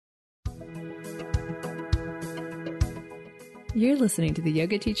You're listening to the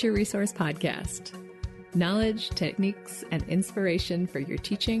Yoga Teacher Resource Podcast. Knowledge, techniques, and inspiration for your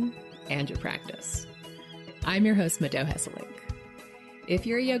teaching and your practice. I'm your host, Mado Hesselink. If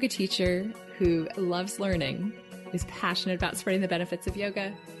you're a yoga teacher who loves learning, is passionate about spreading the benefits of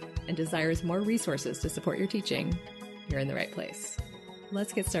yoga, and desires more resources to support your teaching, you're in the right place.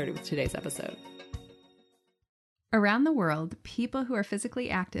 Let's get started with today's episode. Around the world, people who are physically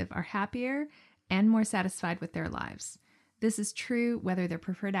active are happier and more satisfied with their lives. This is true whether their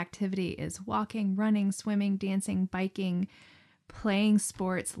preferred activity is walking, running, swimming, dancing, biking, playing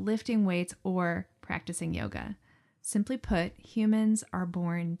sports, lifting weights, or practicing yoga. Simply put, humans are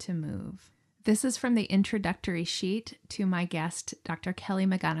born to move. This is from the introductory sheet to my guest, Dr. Kelly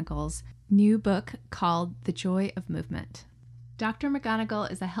McGonigal's new book called The Joy of Movement. Dr.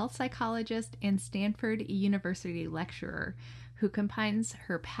 McGonigal is a health psychologist and Stanford University lecturer who combines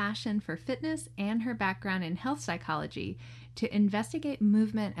her passion for fitness and her background in health psychology to investigate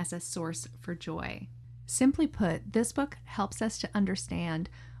movement as a source for joy. Simply put, this book helps us to understand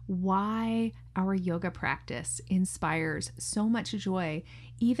why our yoga practice inspires so much joy,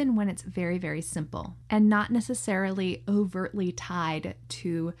 even when it's very, very simple and not necessarily overtly tied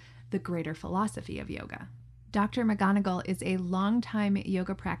to the greater philosophy of yoga. Dr. McGonigal is a longtime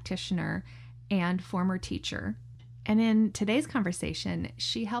yoga practitioner and former teacher. And in today's conversation,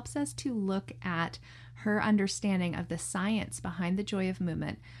 she helps us to look at her understanding of the science behind the joy of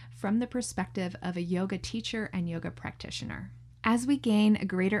movement from the perspective of a yoga teacher and yoga practitioner. As we gain a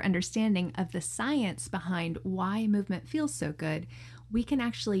greater understanding of the science behind why movement feels so good, we can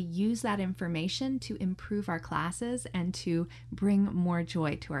actually use that information to improve our classes and to bring more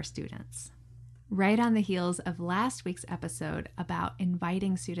joy to our students. Right on the heels of last week's episode about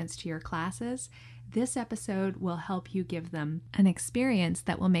inviting students to your classes, this episode will help you give them an experience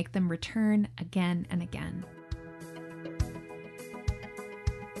that will make them return again and again.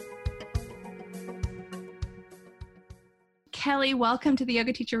 Kelly, welcome to the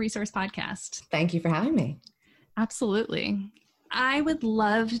Yoga Teacher Resource Podcast. Thank you for having me. Absolutely. I would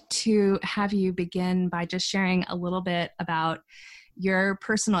love to have you begin by just sharing a little bit about your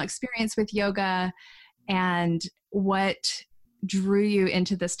personal experience with yoga and what drew you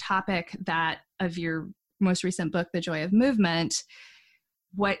into this topic of your most recent book, The Joy of Movement.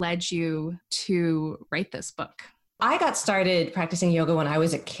 What led you to write this book? I got started practicing yoga when I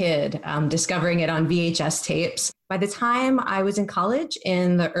was a kid, discovering it on VHS tapes. By the time I was in college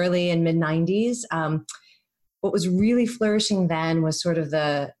in the early and mid 90s, what was really flourishing then was sort of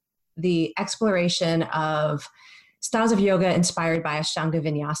the exploration of styles of yoga inspired by Ashtanga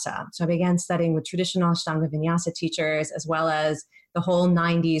Vinyasa. So I began studying with traditional Ashtanga Vinyasa teachers, as well as the whole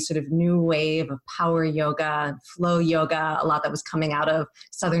 90s sort of new wave of power yoga, flow yoga, a lot that was coming out of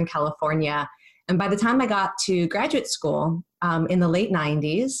Southern California. And by the time I got to graduate school in the late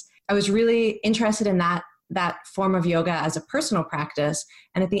 90s, I was really interested in that form of yoga as a personal practice.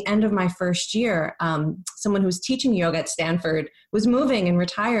 And at the end of my first year, someone who was teaching yoga at Stanford was moving and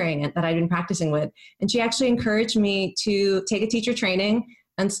retiring that I'd been practicing with. And she actually encouraged me to take a teacher training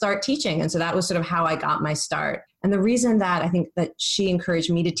and start teaching. And so that was sort of how I got my start. And the reason that I think that she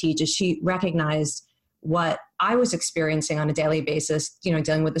encouraged me to teach is she recognized what I was experiencing on a daily basis,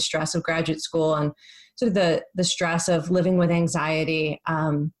 dealing with the stress of graduate school and sort of the stress of living with anxiety,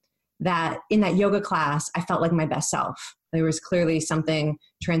 that in that yoga class, I felt like my best self. There was clearly something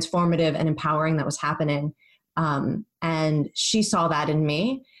transformative and empowering that was happening. And she saw that in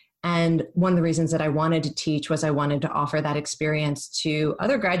me. And one of the reasons that I wanted to teach was I wanted to offer that experience to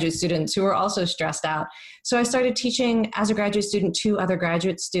other graduate students who were also stressed out. So I started teaching as a graduate student to other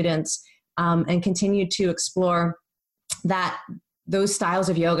graduate students, and continued to explore those styles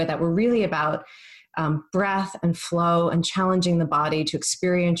of yoga that were really about breath and flow and challenging the body to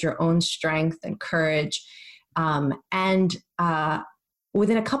experience your own strength and courage. And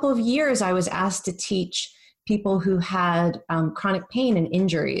within a couple of years, I was asked to teach people who had chronic pain and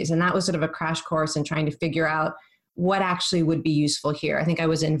injuries. And that was sort of a crash course in trying to figure out what actually would be useful here. I think I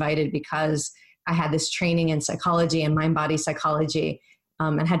was invited because I had this training in psychology and mind-body psychology,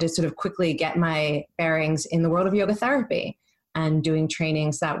 and had to sort of quickly get my bearings in the world of yoga therapy and doing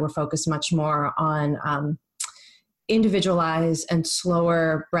trainings that were focused much more on individualized and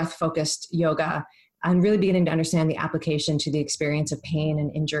slower breath-focused yoga, and really beginning to understand the application to the experience of pain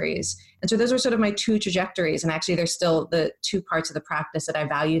and injuries. And so those were sort of my two trajectories. And actually, they're still the two parts of the practice that I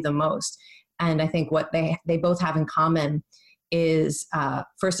value the most. And I think what they both have in common is,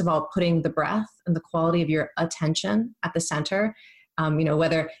 first of all, putting the breath and the quality of your attention at the center.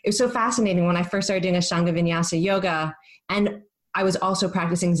 Whether it was so fascinating when I first started doing Ashtanga Vinyasa yoga, and I was also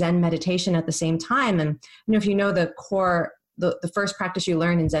practicing Zen meditation at the same time. And if you know the the first practice you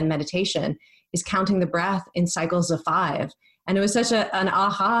learn in Zen meditation is counting the breath in cycles of 5. And it was such an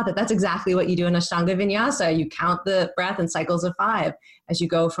aha that that's exactly what you do in Ashtanga Vinyasa. You count the breath in cycles of 5 as you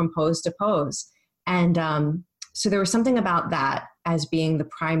go from pose to pose. And so there was something about that as being the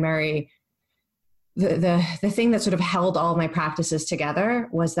primary, the thing that sort of held all of my practices together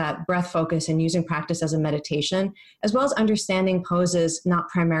was that breath focus and using practice as a meditation, as well as understanding poses not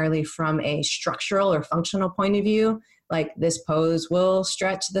primarily from a structural or functional point of view, like this pose will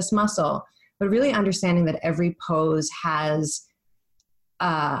stretch this muscle, but really understanding that every pose has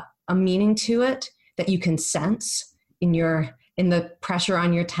a meaning to it that you can sense in the pressure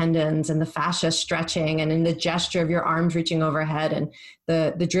on your tendons and the fascia stretching and in the gesture of your arms reaching overhead and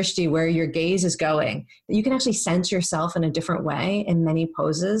the drishti where your gaze is going. You can actually sense yourself in a different way in many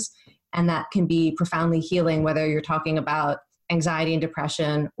poses, and that can be profoundly healing, whether you're talking about anxiety and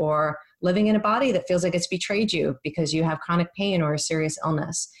depression or living in a body that feels like it's betrayed you because you have chronic pain or a serious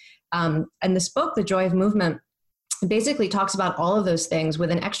illness. And this book, The Joy of Movement, basically talks about all of those things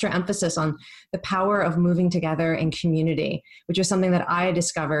with an extra emphasis on the power of moving together in community, which was something that I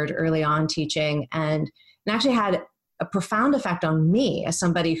discovered early on teaching and actually had a profound effect on me as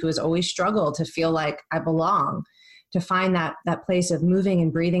somebody who has always struggled to feel like I belong, to find that place of moving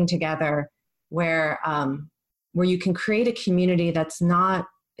and breathing together where you can create a community that's not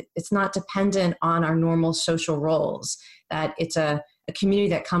dependent on our normal social roles, that it's a community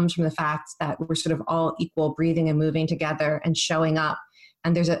that comes from the fact that we're sort of all equal, breathing and moving together and showing up.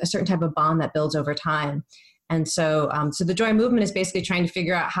 And there's a certain type of bond that builds over time. And so the Joy Movement is basically trying to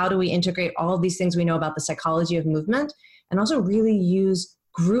figure out how do we integrate all of these things we know about the psychology of movement and also really use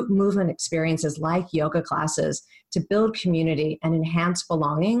group movement experiences like yoga classes to build community and enhance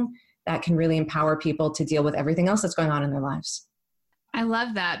belonging that can really empower people to deal with everything else that's going on in their lives. I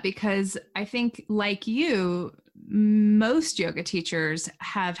love that because I think, like you, most yoga teachers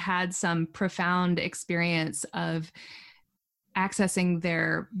have had some profound experience of accessing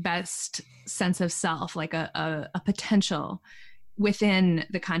their best sense of self, like a potential within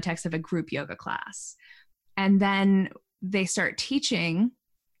the context of a group yoga class. And then they start teaching,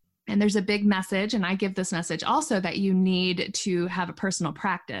 and there's a big message, and I give this message also, that you need to have a personal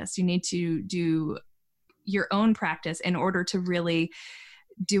practice. You need to do your own practice in order to really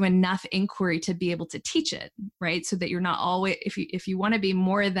do enough inquiry to be able to teach it, right? So that you're not always, if you want to be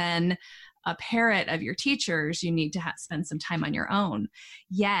more than a parrot of your teachers, you need to spend some time on your own.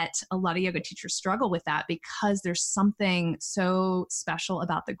 Yet a lot of yoga teachers struggle with that because there's something so special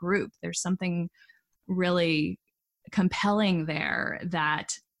about the group. There's something really compelling there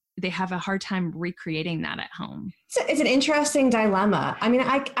that they have a hard time recreating that at home. It's an interesting dilemma. I mean,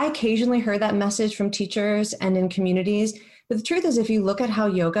 I occasionally heard that message from teachers and in communities, but the truth is, if you look at how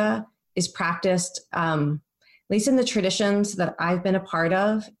yoga is practiced, at least in the traditions that I've been a part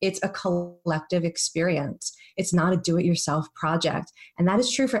of, it's a collective experience. It's not a do-it-yourself project. And that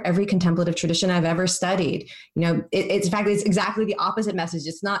is true for every contemplative tradition I've ever studied. You know, it's in fact, it's exactly the opposite message.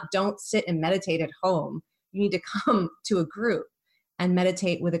 It's not don't sit and meditate at home. You need to come to a group and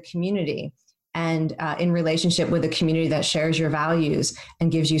meditate with a community and in relationship with a community that shares your values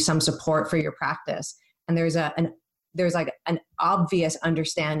and gives you some support for your practice. And there's like an obvious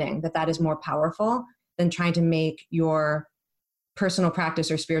understanding that is more powerful than trying to make your personal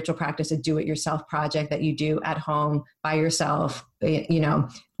practice or spiritual practice a do-it-yourself project that you do at home by yourself,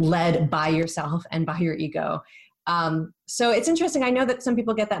 led by yourself and by your ego. So it's interesting. I know that some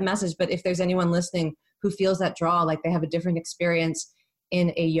people get that message, but if there's anyone listening who feels that draw, like they have a different experience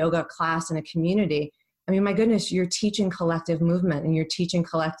in a yoga class in a community, I mean, my goodness, you're teaching collective movement and you're teaching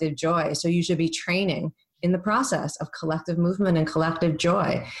collective joy. So you should be training in the process of collective movement and collective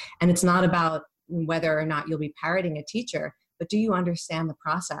joy. And it's not about whether or not you'll be parroting a teacher, but do you understand the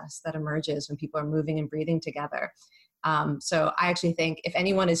process that emerges when people are moving and breathing together? So I actually think if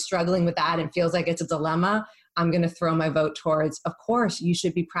anyone is struggling with that and feels like it's a dilemma, I'm going to throw my vote towards, of course, you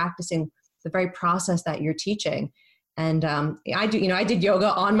should be practicing the very process that you're teaching. And I did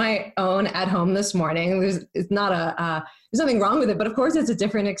yoga on my own at home this morning. There's nothing wrong with it, but of course it's a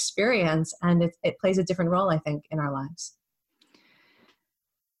different experience and it plays a different role, I think, in our lives.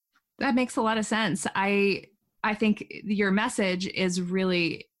 That makes a lot of sense. I think your message is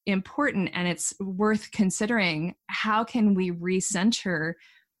really important and it's worth considering. How can we recenter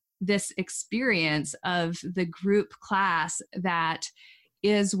this experience of the group class that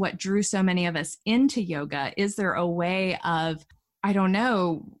is what drew so many of us into yoga? Is there a way of, I don't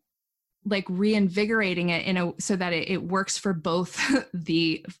know, like reinvigorating it so that it works for both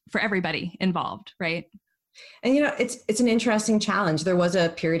for everybody involved, right? And it's an interesting challenge. There was a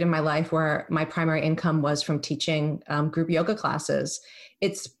period in my life where my primary income was from teaching group yoga classes.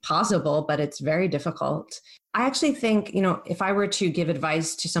 It's possible, but it's very difficult. I actually think, if I were to give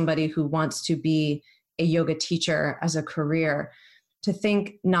advice to somebody who wants to be a yoga teacher as a career, to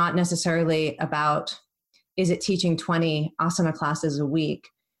think not necessarily about, is it teaching 20 asana classes a week,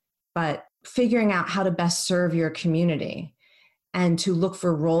 but figuring out how to best serve your community, and to look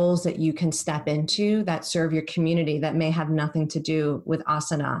for roles that you can step into that serve your community that may have nothing to do with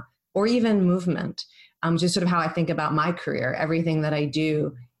asana or even movement. Just sort of how I think about my career. Everything that I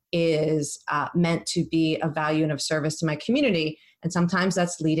do is meant to be of value and of service to my community. And sometimes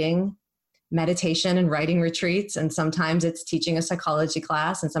that's leading meditation and writing retreats. And sometimes it's teaching a psychology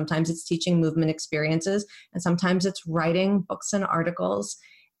class. And sometimes it's teaching movement experiences. And sometimes it's writing books and articles.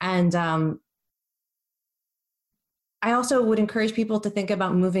 And I also would encourage people to think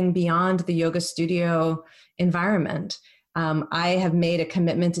about moving beyond the yoga studio environment. I have made a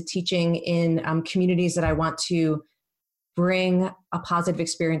commitment to teaching in communities that I want to bring a positive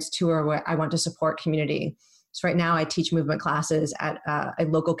experience to, or where I want to support community. So right now I teach movement classes at a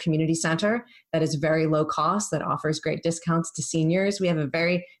local community center that is very low cost, that offers great discounts to seniors. We have a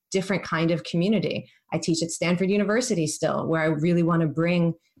very different kind of community. I teach at Stanford University still, where I really want to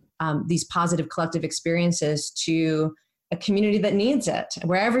bring these positive collective experiences to a community that needs it,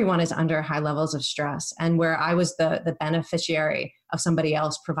 where everyone is under high levels of stress, and where I was the beneficiary of somebody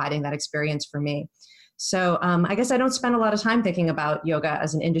else providing that experience for me. So I guess I don't spend a lot of time thinking about yoga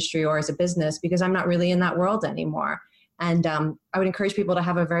as an industry or as a business, because I'm not really in that world anymore. And I would encourage people to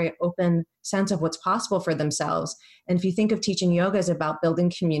have a very open sense of what's possible for themselves. And if you think of teaching yoga as about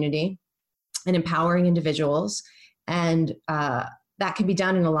building community and empowering individuals, and that can be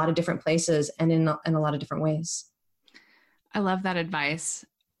done in a lot of different places and in a lot of different ways. I love that advice.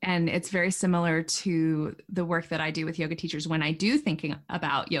 And it's very similar to the work that I do with yoga teachers when I do thinking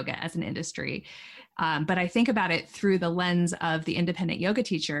about yoga as an industry. But I think about it through the lens of the independent yoga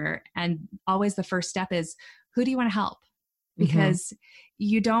teacher. And always the first step is, who do you want to help? Because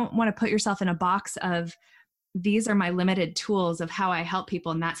you don't want to put yourself in a box of, these are my limited tools of how I help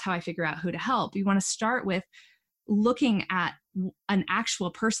people, and that's how I figure out who to help. You want to start with looking at an actual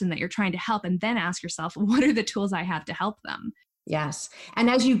person that you're trying to help, and then ask yourself, what are the tools I have to help them? Yes. And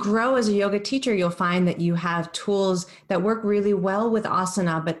as you grow as a yoga teacher, you'll find that you have tools that work really well with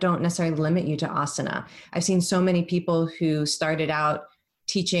asana, but don't necessarily limit you to asana. I've seen so many people who started out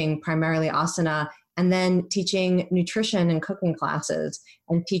teaching primarily asana, and then teaching nutrition and cooking classes,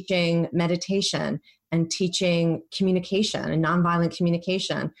 and teaching meditation, and teaching communication and nonviolent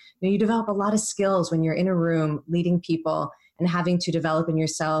communication. You develop a lot of skills when you're in a room leading people and having to develop in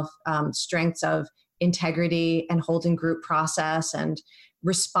yourself strengths of integrity and holding group process and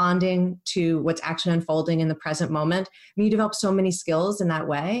responding to what's actually unfolding in the present moment. You develop so many skills in that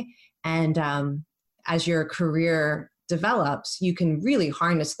way. And as your career develops, you can really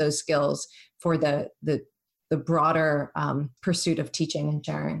harness those skills for the broader pursuit of teaching and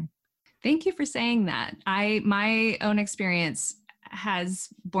sharing. Thank you for saying that. My own experience has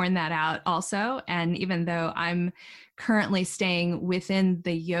borne that out also. And even though I'm currently staying within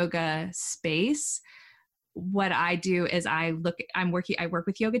the yoga space, what I do is I work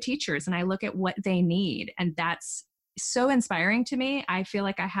with yoga teachers, and I look at what they need. And that's so inspiring to me. I feel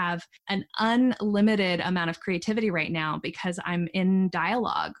like I have an unlimited amount of creativity right now because I'm in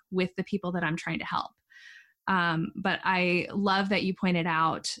dialogue with the people that I'm trying to help. But I love that you pointed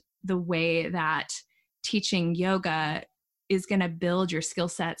out the way that teaching yoga is going to build your skill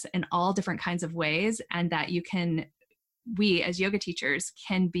sets in all different kinds of ways, and that we as yoga teachers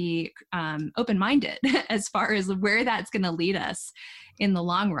can be open-minded as far as where that's going to lead us in the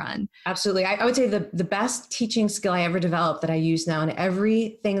long run. Absolutely. I would say the best teaching skill I ever developed, that I use now in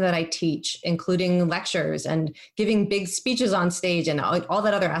everything that I teach, including lectures and giving big speeches on stage and all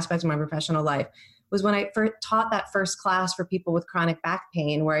that other aspects of my professional life, was when I first taught that first class for people with chronic back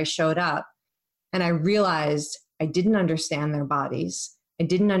pain, where I showed up and I realized I didn't understand their bodies. I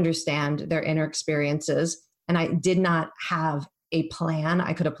didn't understand their inner experiences. And I did not have a plan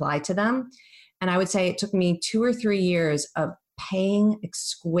I could apply to them. And I would say it took me 2 or 3 years of paying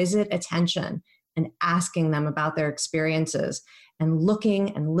exquisite attention and asking them about their experiences, and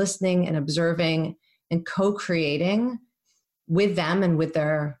looking and listening and observing and co-creating with them and with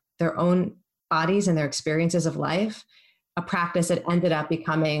their own bodies and their experiences of life, a practice that ended up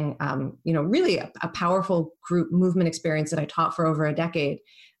becoming, really a powerful group movement experience that I taught for over a decade.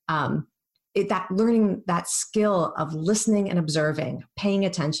 That learning that skill of listening and observing, paying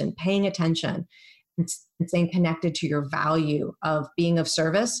attention, and staying connected to your value of being of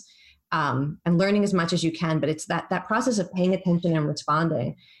service, and learning as much as you can. But it's that process of paying attention and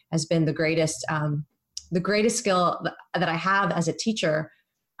responding has been the greatest skill that I have as a teacher.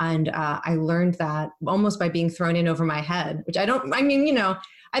 And I learned that almost by being thrown in over my head, which I don't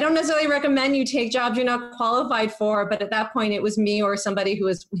necessarily recommend you take jobs you're not qualified for, but at that point it was me or somebody who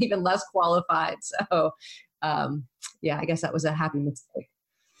was even less qualified. So I guess that was a happy mistake.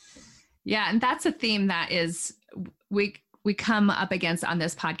 Yeah. And that's a theme that is, we come up against on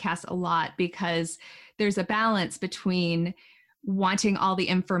this podcast a lot, because there's a balance between wanting all the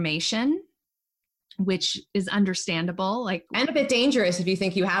information, which is understandable, and a bit dangerous if you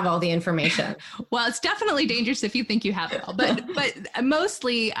think you have all the information. Well, it's definitely dangerous if you think you have it all, but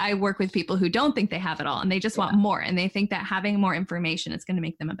mostly I work with people who don't think they have it all, and they just want more, and they think that having more information is going to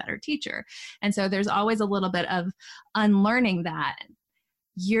make them a better teacher. And so there's always a little bit of unlearning that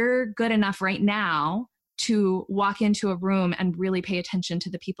you're good enough right now to walk into a room and really pay attention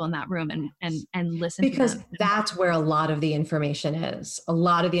to the people in that room and listen because to them. That's where a lot of the information is. A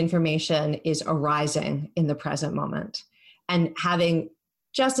lot of the information is arising in the present moment, and having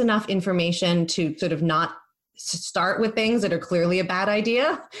just enough information to sort of not start with things that are clearly a bad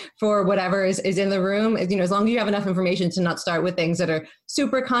idea for whatever is in the room. As long as you have enough information to not start with things that are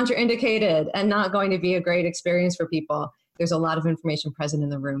super contraindicated and not going to be a great experience for people. There's a lot of information present in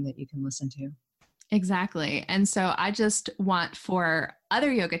the room that you can listen to. Exactly. And so I just want for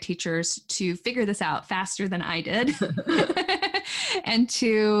other yoga teachers to figure this out faster than I did and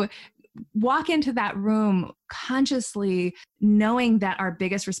to walk into that room consciously knowing that our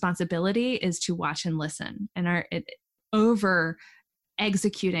biggest responsibility is to watch and listen, and over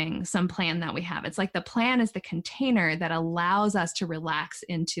executing some plan that we have. It's like the plan is the container that allows us to relax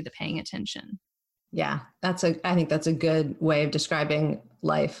into the paying attention. Yeah, I think that's a good way of describing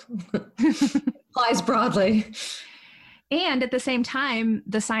life. Applies broadly. And at the same time,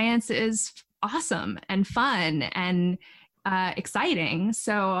 the science is awesome and fun and exciting.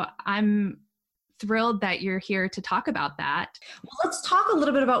 So I'm thrilled that you're here to talk about that. Well, let's talk a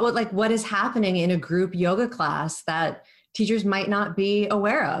little bit about what is happening in a group yoga class that teachers might not be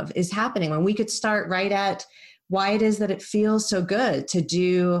aware of is happening, when we could start right at why it is that it feels so good to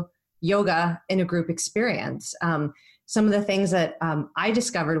do yoga in a group experience. Some of the things that I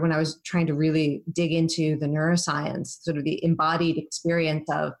discovered when I was trying to really dig into the neuroscience, sort of the embodied experience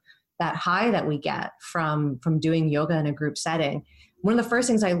of that high that we get from doing yoga in a group setting. One of the first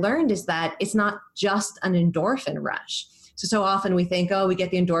things I learned is that it's not just an endorphin rush. So often we think, we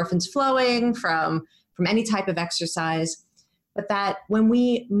get the endorphins flowing from any type of exercise, but that when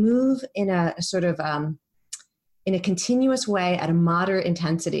we move in a sort of in a continuous way at a moderate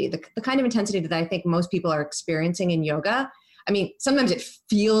intensity, the kind of intensity that I think most people are experiencing in yoga. I mean, sometimes it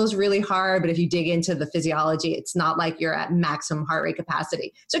feels really hard, but if you dig into the physiology, it's not like you're at maximum heart rate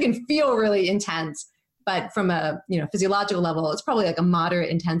capacity. So it can feel really intense, but from a physiological level, it's probably like a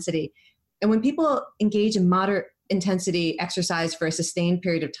moderate intensity. And when people engage in moderate intensity exercise for a sustained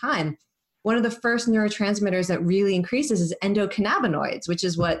period of time, one of the first neurotransmitters that really increases is endocannabinoids, which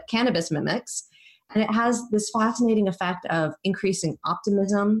is what cannabis mimics. And it has this fascinating effect of increasing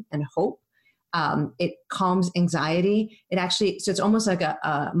optimism and hope. It calms anxiety. So it's almost like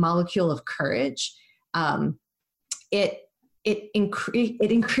a molecule of courage. It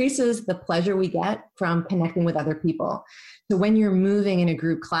increases the pleasure we get from connecting with other people. So when you're moving in a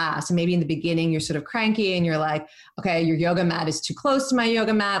group class, and maybe in the beginning you're sort of cranky and you're like, okay, your yoga mat is too close to my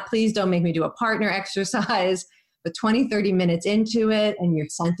yoga mat. Please don't make me do a partner exercise. But 20, 30 minutes into it, and you're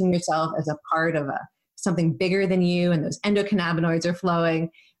sensing yourself as a part of something bigger than you, and those endocannabinoids are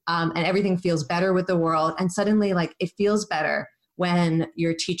flowing, and everything feels better with the world. And suddenly, it feels better when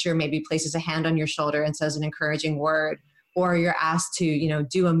your teacher maybe places a hand on your shoulder and says an encouraging word, or you're asked to,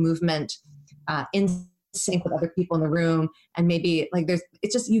 do a movement in sync with other people in the room. And maybe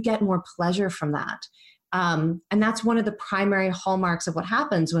you get more pleasure from that. And that's one of the primary hallmarks of what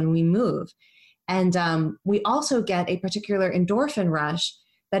happens when we move. And we also get a particular endorphin rush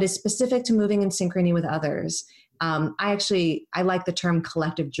that is specific to moving in synchrony with others. I like the term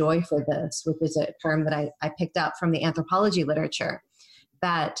collective joy for this, which is a term that I picked up from the anthropology literature,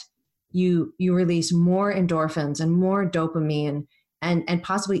 that you release more endorphins and more dopamine and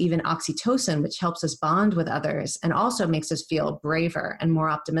possibly even oxytocin, which helps us bond with others and also makes us feel braver and more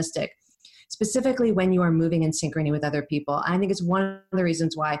optimistic, specifically when you are moving in synchrony with other people. I think it's one of the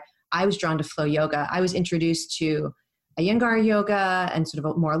reasons why I was drawn to flow yoga. I was introduced to Iyengar yoga and sort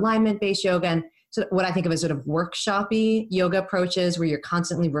of a more alignment-based yoga, and so what I think of as sort of workshop-y yoga approaches where you're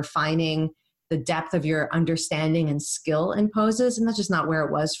constantly refining the depth of your understanding and skill in poses, and that's just not where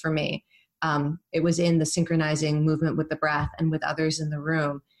it was for me. It was in the synchronizing movement with the breath and with others in the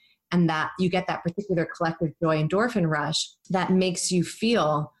room. and that you get that particular collective joy endorphin rush that makes you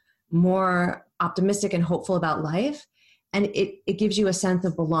feel more optimistic and hopeful about life. And it gives you a sense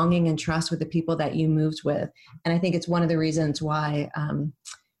of belonging and trust with the people that you moved with. And I think it's one of the reasons why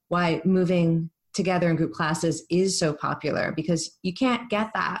moving together in group classes is so popular, because you can't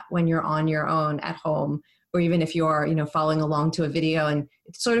get that when you're on your own at home, or even if you're, following along to a video and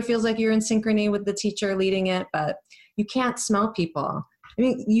it sort of feels like you're in synchrony with the teacher leading it, but you can't smell people. I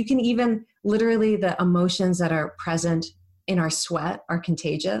mean, you can even literally, the emotions that are present in our sweat are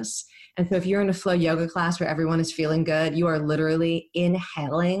contagious. And so if you're in a flow yoga class where everyone is feeling good, you are literally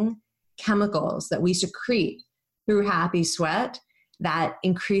inhaling chemicals that we secrete through happy sweat that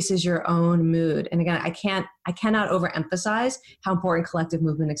increases your own mood. And again, I cannot overemphasize how important collective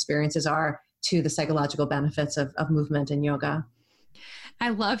movement experiences are to the psychological benefits of movement in yoga. I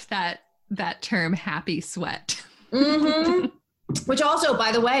love that term, happy sweat. Mm-hmm. Which also,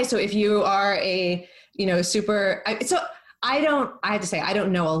 by the way, so if you are I have to say, I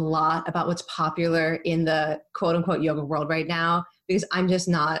don't know a lot about what's popular in the quote unquote yoga world right now, because I'm just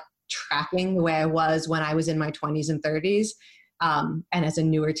not tracking the way I was when I was in my 20s and 30s, and as a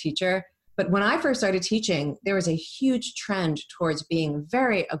newer teacher. But when I first started teaching, there was a huge trend towards being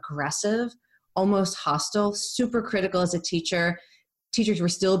very aggressive, almost hostile, super critical as a teacher. Teachers were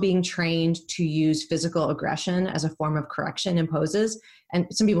still being trained to use physical aggression as a form of correction in poses. And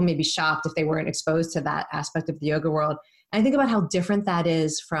some people may be shocked if they weren't exposed to that aspect of the yoga world. And I think about how different that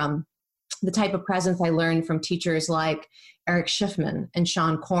is from the type of presence I learned from teachers like Eric Schiffman and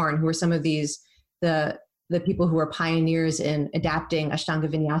Sean Korn, who were some of the people who were pioneers in adapting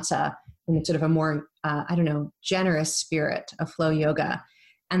Ashtanga Vinyasa in sort of a more, generous spirit of flow yoga.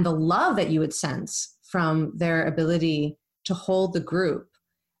 And the love that you would sense from their ability to hold the group,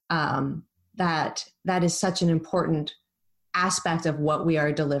 that is such an important aspect of what we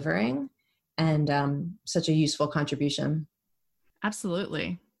are delivering, and such a useful contribution.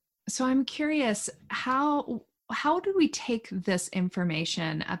 Absolutely. So I'm curious, how do we take this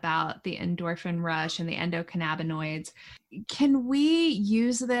information about the endorphin rush and the endocannabinoids? Can we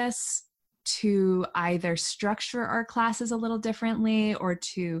use this to either structure our classes a little differently, or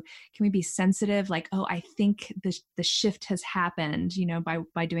can we be sensitive, like, oh, I think the shift has happened,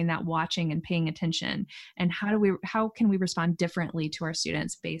 by doing that watching and paying attention? And how can we respond differently to our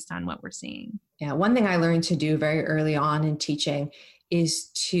students based on what we're seeing? Yeah, one thing I learned to do very early on in teaching is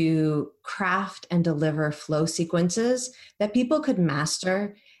to craft and deliver flow sequences that people could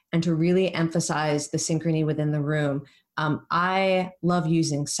master, and to really emphasize the synchrony within the room. I love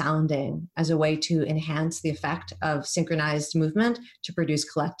using sounding as a way to enhance the effect of synchronized movement to produce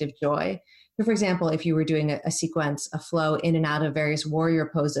collective joy. So for example, if you were doing a sequence, a flow in and out of various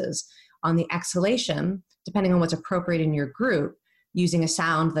warrior poses, on the exhalation, depending on what's appropriate in your group, using a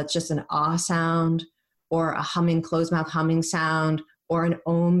sound that's just an ah sound, or a humming, closed mouth humming sound, or an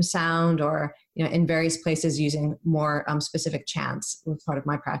om sound, or in various places using more specific chants was part of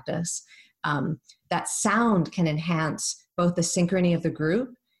my practice. That sound can enhance both the synchrony of the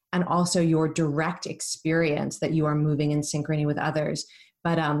group and also your direct experience that you are moving in synchrony with others.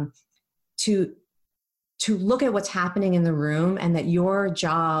 But to look at what's happening in the room, and that your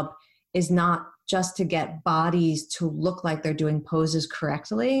job is not just to get bodies to look like they're doing poses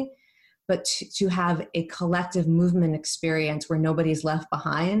correctly, but to have a collective movement experience where nobody's left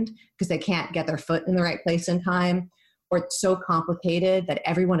behind because they can't get their foot in the right place in time, or it's so complicated that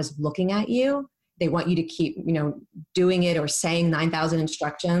everyone is looking at you. They want you to keep, doing it or saying 9,000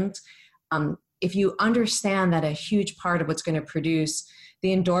 instructions. If you understand that a huge part of what's going to produce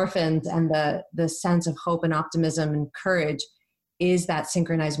the endorphins and the sense of hope and optimism and courage is that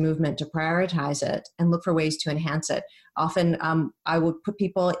synchronized movement, to prioritize it and look for ways to enhance it. Often I would put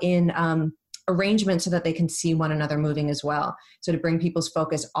people in arrangements so that they can see one another moving as well. So to bring people's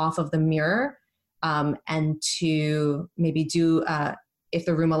focus off of the mirror, and to maybe do, if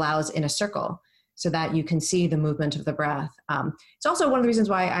the room allows, in a circle, so that you can see the movement of the breath. It's also one of the reasons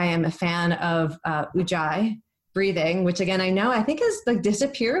why I am a fan of Ujjayi breathing, which again, I think has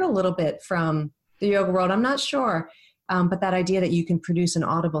disappeared a little bit from the yoga world. I'm not sure. But that idea that you can produce an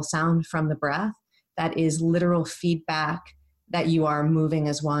audible sound from the breath, that is literal feedback that you are moving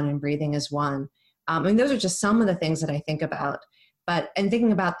as one and breathing as one. Those are just some of the things that I think about. And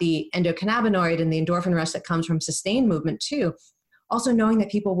thinking about the endocannabinoid and the endorphin rush that comes from sustained movement too, also knowing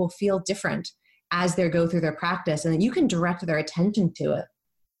that people will feel different as they go through their practice, and that you can direct their attention to it.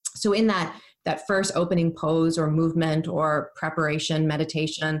 So in that first opening pose or movement or preparation,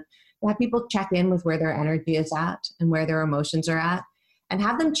 meditation, have people check in with where their energy is at and where their emotions are at, and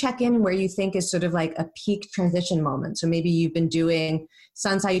have them check in where you think is sort of like a peak transition moment. So maybe you've been doing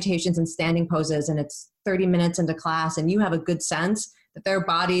sun salutations and standing poses, and it's 30 minutes into class, and you have a good sense that their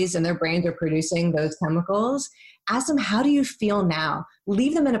bodies and their brains are producing those chemicals. Ask them, how do you feel now?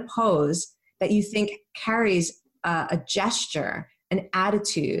 Leave them in a pose that you think carries a gesture, an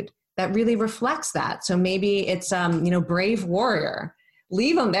attitude that really reflects that. So maybe it's, brave warrior.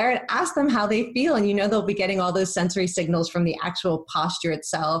 Leave them there and ask them how they feel. And they'll be getting all those sensory signals from the actual posture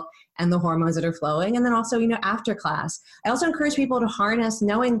itself and the hormones that are flowing. And then also, after class, I also encourage people to harness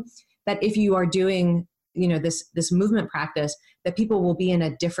knowing that if you are doing, this movement practice, that people will be in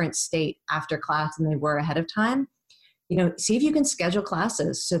a different state after class than they were ahead of time. See if you can schedule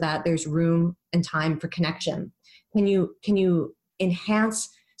classes so that there's room and time for connection. Can you enhance,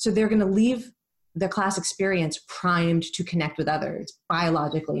 so they're going to leave the class experience primed to connect with others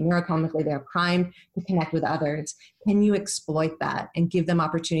biologically, neurochemically, they're primed to connect with others. Can you exploit that and give them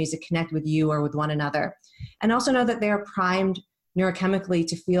opportunities to connect with you or with one another? And also know that they're primed neurochemically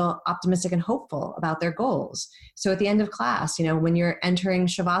to feel optimistic and hopeful about their goals. So at the end of class, when you're entering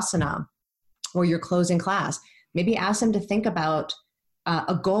Shavasana or you're closing class, maybe ask them to think about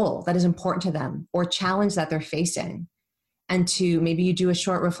a goal that is important to them or challenge that they're facing. And to maybe you do a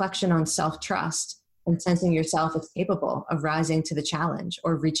short reflection on self-trust and sensing yourself as capable of rising to the challenge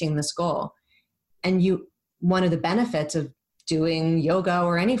or reaching this goal. And one of the benefits of doing yoga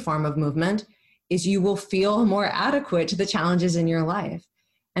or any form of movement is you will feel more adequate to the challenges in your life.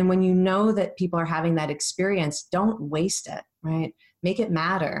 And when you know that people are having that experience, don't waste it, right? Make it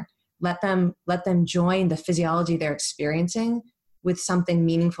matter. Let them join the physiology they're experiencing with something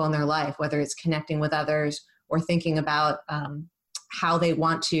meaningful in their life, whether it's connecting with others or thinking about how they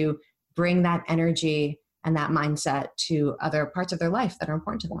want to bring that energy and that mindset to other parts of their life that are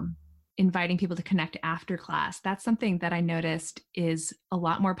important to them. Inviting people to connect after class. That's something that I noticed is a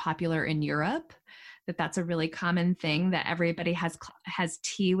lot more popular in Europe, that's a really common thing, that everybody has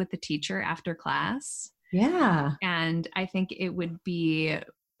tea with the teacher after class. Yeah. And I think it would be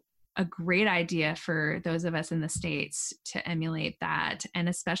a great idea for those of us in the States to emulate that. And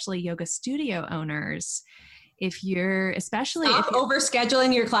especially yoga studio owners, if you're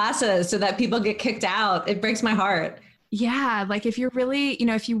overscheduling your classes so that people get kicked out. It breaks my heart. Yeah. Like if you're really,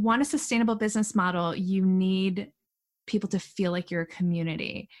 if you want a sustainable business model, you need people to feel like you're a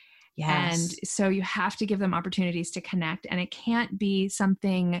community. Yes. And so you have to give them opportunities to connect. And it can't be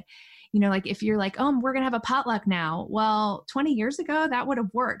something, like if you're like, oh, we're going to have a potluck now. Well, 20 years ago, that would have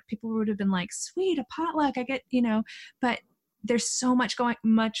worked. People would have been like, sweet, a potluck. I get, but there's so much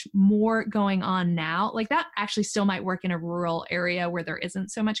more going on now. Like that actually still might work in a rural area where there isn't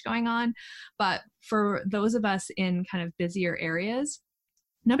so much going on. But for those of us in kind of busier areas,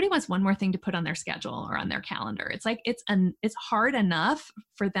 nobody wants one more thing to put on their schedule or on their calendar. It's like, it's hard enough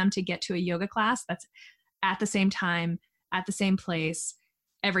for them to get to a yoga class that's at the same time, at the same place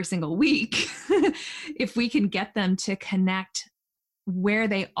every single week. If we can get them to connect where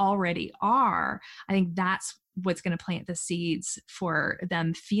they already are, I think that's what's going to plant the seeds for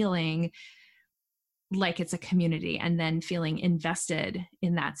them feeling like it's a community and then feeling invested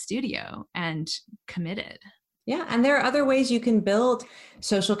in that studio and committed. Yeah. And there are other ways you can build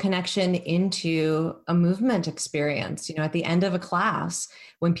social connection into a movement experience. At the end of a class,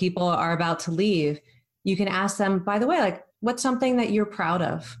 when people are about to leave, you can ask them, by the way, like, what's something that you're proud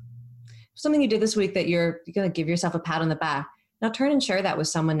of? Something you did this week that you're going to give yourself a pat on the back. Now turn and share that with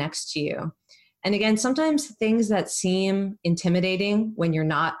someone next to you. And again, sometimes things that seem intimidating when you're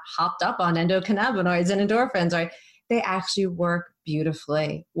not hopped up on endocannabinoids and endorphins, right, they actually work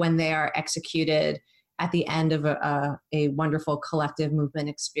beautifully when they are executed at the end of a wonderful collective movement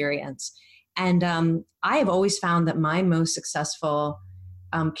experience. And I have always found that my most successful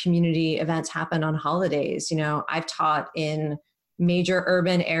community events happen on holidays. I've taught in major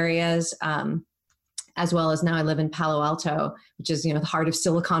urban areas, as well as now I live in Palo Alto, which is, the heart of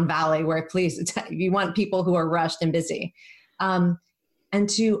Silicon Valley, where you want people who are rushed and busy. And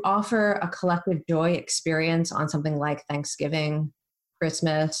to offer a collective joy experience on something like Thanksgiving,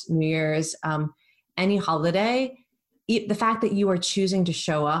 Christmas, New Year's, any holiday, the fact that you are choosing to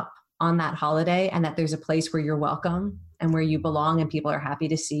show up on that holiday and that there's a place where you're welcome and where you belong and people are happy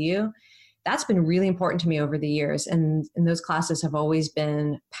to see you, that's been really important to me over the years. And those classes have always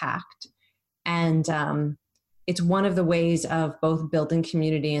been packed. And it's one of the ways of both building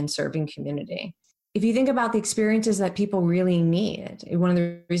community and serving community. If you think about the experiences that people really need, one of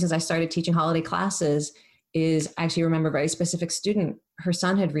the reasons I started teaching holiday classes is I actually remember a very specific student. Her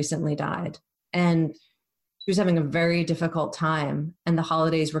son had recently died and she was having a very difficult time, and the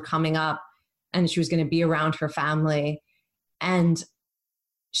holidays were coming up and she was going to be around her family. And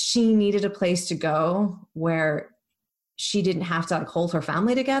she needed a place to go where she didn't have to like hold her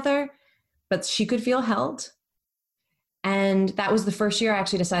family together, but she could feel held. And that was the first year I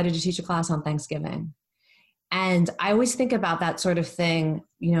actually decided to teach a class on Thanksgiving. And I always think about that sort of thing.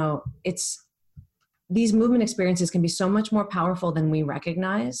 You know, it's these movement experiences can be so much more powerful than we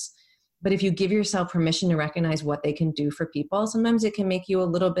recognize. But if you give yourself permission to recognize what they can do for people, sometimes it can make you a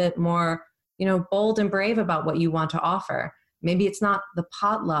little bit more, you know, bold and brave about what you want to offer. Maybe it's not the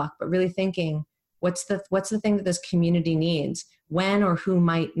potluck, but really thinking, what's the thing that this community needs? When or who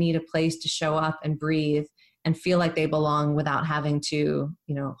might need a place to show up and breathe and feel like they belong without having to,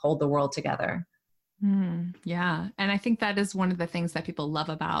 you know, hold the world together. Yeah. And I think that is one of the things that people love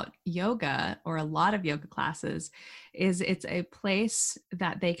about yoga, or a lot of yoga classes, is it's a place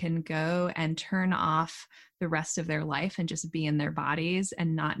that they can go and turn off the rest of their life and just be in their bodies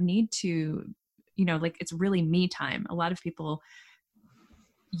and not need to, you know, like it's really me time. A lot of people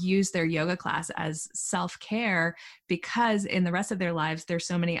use their yoga class as self-care because in the rest of their lives, there's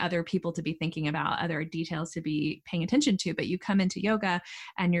so many other people to be thinking about, other details to be paying attention to. But you come into yoga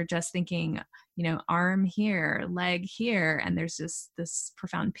and you're just thinking, you know, arm here, leg here, and there's just this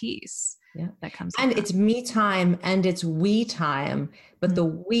profound peace that comes. And it's me time and it's we time, but the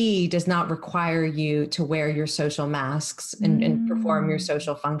we does not require you to wear your social masks and perform your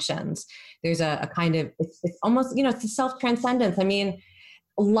social functions. There's a kind of, it's almost, you know, it's a self-transcendence. I mean,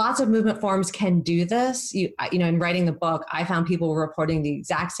 lots of movement forms can do this. You know, in writing the book, I found people reporting the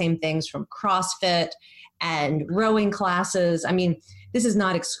exact same things from CrossFit and rowing classes. I mean, this is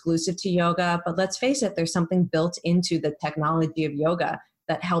not exclusive to yoga, but let's face it, there's something built into the technology of yoga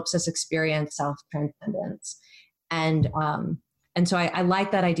that helps us experience self-transcendence. And so I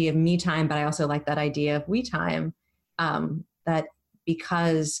like that idea of me time, but I also like that idea of we time, that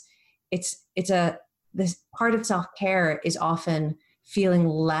because this part of self-care is often feeling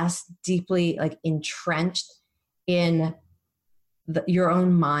less deeply like entrenched in your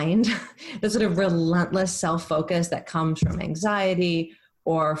own mind, the sort of relentless self-focus that comes from anxiety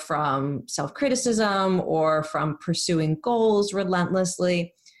or from self-criticism or from pursuing goals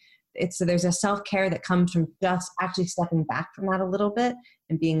relentlessly. There's a self-care that comes from just actually stepping back from that a little bit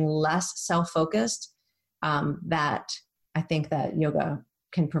and being less self-focused, that I think that yoga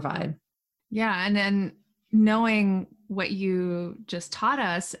can provide. Yeah. And then knowing what you just taught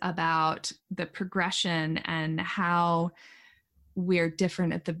us about the progression and how we're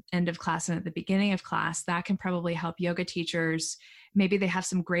different at the end of class and at the beginning of class, that can probably help yoga teachers. Maybe they have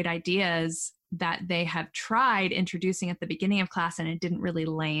some great ideas that they have tried introducing at the beginning of class and it didn't really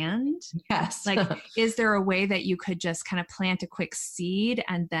land. Yes. Like, is there a way that you could just kind of plant a quick seed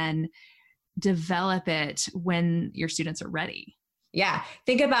and then develop it when your students are ready? Yeah.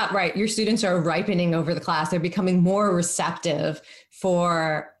 Think about, right, your students are ripening over the class. They're becoming more receptive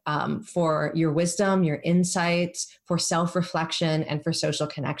for your wisdom, your insights, for self-reflection, and for social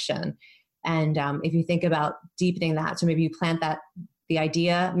connection. And if you think about deepening that, so maybe you plant the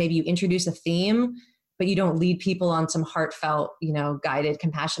idea, maybe you introduce a theme, but you don't lead people on some heartfelt, you know, guided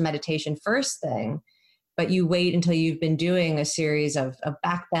compassion meditation first thing, but you wait until you've been doing a series of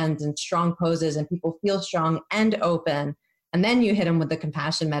back bends and strong poses and people feel strong and open. And then you hit them with the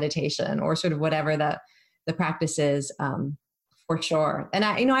compassion meditation or sort of whatever the practice is, for sure. And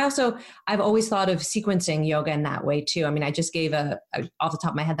I've always thought of sequencing yoga in that way too. I mean, I just gave off the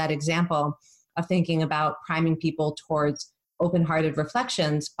top of my head, that example of thinking about priming people towards open-hearted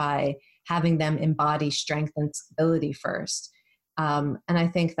reflections by having them embody strength and stability first. And I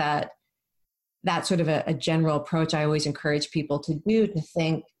think that that's sort of a general approach I always encourage people to do, to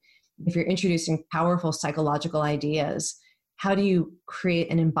think, if you're introducing powerful psychological ideas, how do you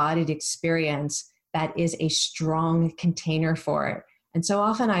create an embodied experience that is a strong container for it? And so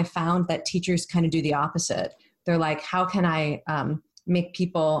often I found that teachers kind of do the opposite. They're like, how can I make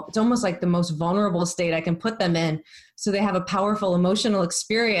people, it's almost like the most vulnerable state I can put them in so they have a powerful emotional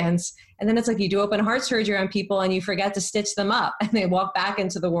experience. And then it's like you do open heart surgery on people and you forget to stitch them up and they walk back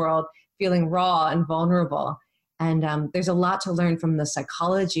into the world feeling raw and vulnerable. And there's a lot to learn from the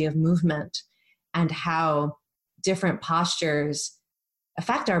psychology of movement and how different postures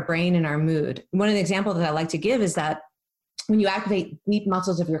affect our brain and our mood. One of the examples that I like to give is that when you activate deep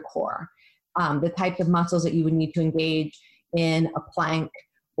muscles of your core, the types of muscles that you would need to engage in a plank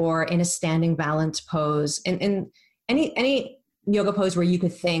or in a standing balance pose, in any yoga pose where you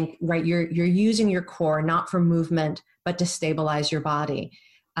could think, right, you're using your core not for movement, but to stabilize your body.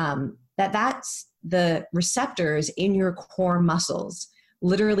 That's the receptors in your core muscles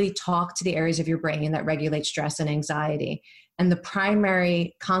literally talk to the areas of your brain that regulate stress and anxiety. And the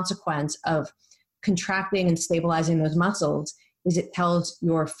primary consequence of contracting and stabilizing those muscles is it tells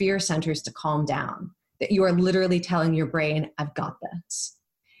your fear centers to calm down, that you are literally telling your brain, I've got this.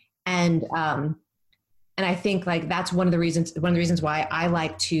 And I think like that's one of the reasons why I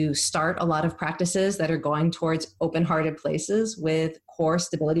like to start a lot of practices that are going towards open-hearted places with core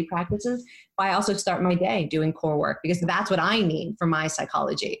stability practices. I also start my day doing core work because that's what I need for my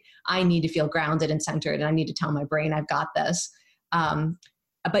psychology. I need to feel grounded and centered, and I need to tell my brain I've got this.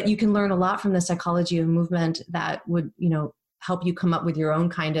 But you can learn a lot from the psychology of movement that would, help you come up with your own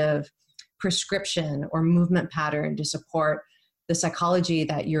kind of prescription or movement pattern to support the psychology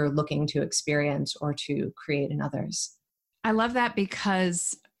that you're looking to experience or to create in others. I love that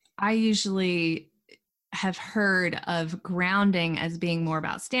because I usually have heard of grounding as being more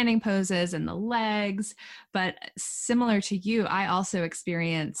about standing poses and the legs, but similar to you, I also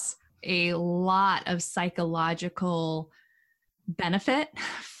experience a lot of psychological benefit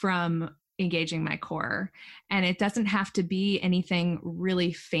from engaging my core. And it doesn't have to be anything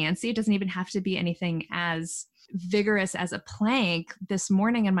really fancy. It doesn't even have to be anything as vigorous as a plank. This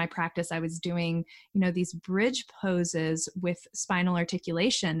morning in my practice, I was doing, these bridge poses with spinal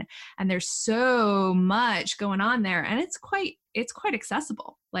articulation, and there's so much going on there, and it's quite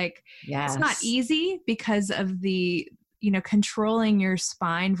accessible. Like, yes. It's not easy because of the, controlling your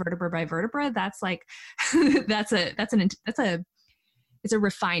spine vertebra by vertebra. That's like, it's a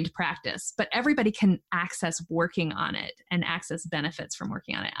refined practice, but everybody can access working on it and access benefits from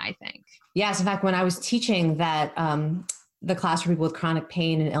working on it, I think. Yes. In fact, when I was teaching that, the class for people with chronic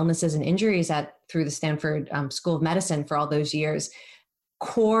pain and illnesses and injuries through the Stanford School of Medicine for all those years,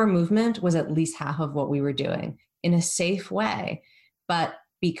 core movement was at least half of what we were doing in a safe way. But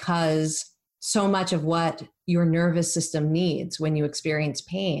because so much of what your nervous system needs when you experience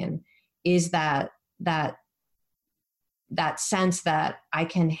pain is that sense that I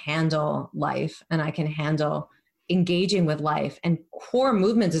can handle life and I can handle engaging with life. And core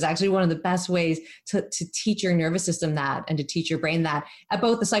movements is actually one of the best ways to teach your nervous system that, and to teach your brain that at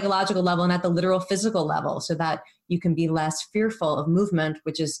both the psychological level and at the literal physical level, so that you can be less fearful of movement,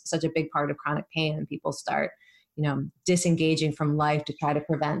 which is such a big part of chronic pain. And people start, disengaging from life to try to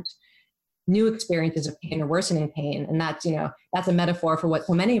prevent new experiences of pain or worsening pain. And that's a metaphor for what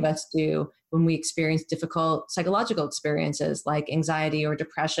so many of us do when we experience difficult psychological experiences like anxiety or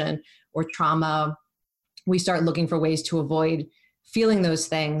depression or trauma. We start looking for ways to avoid feeling those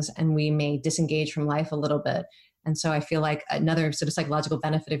things, and we may disengage from life a little bit. And so I feel like another sort of psychological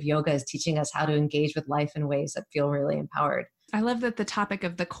benefit of yoga is teaching us how to engage with life in ways that feel really empowered. I love that the topic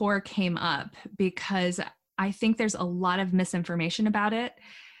of the core came up because I think there's a lot of misinformation about it.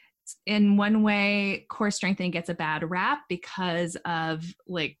 In one way, core strengthening gets a bad rap because of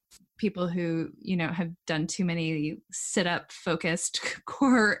like people who, have done too many sit-up focused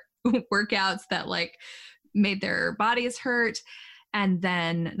core workouts that like made their bodies hurt. And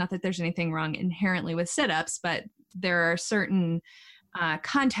then, not that there's anything wrong inherently with sit-ups, but there are certain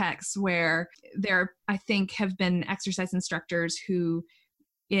contexts where there, I think, have been exercise instructors who,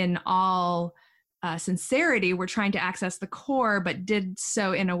 in all sincerity, were trying to access the core, but did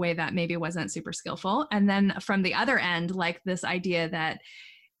so in a way that maybe wasn't super skillful. And then from the other end, like this idea that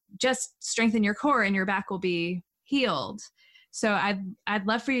just strengthen your core and your back will be healed. So I'd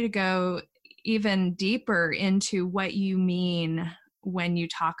love for you to go even deeper into what you mean when you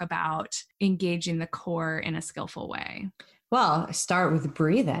talk about engaging the core in a skillful way. Well, I start with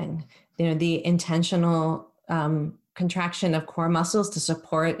breathing, the intentional contraction of core muscles to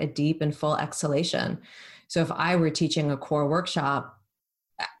support a deep and full exhalation. So if I were teaching a core workshop,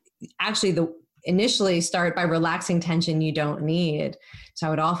 actually initially start by relaxing tension you don't need. So I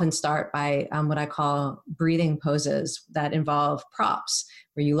would often start by what I call breathing poses that involve props,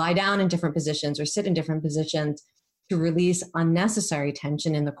 where you lie down in different positions or sit in different positions to release unnecessary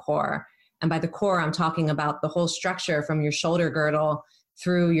tension in the core. And by the core, I'm talking about the whole structure from your shoulder girdle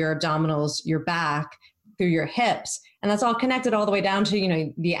through your abdominals, your back, through your hips. And that's all connected all the way down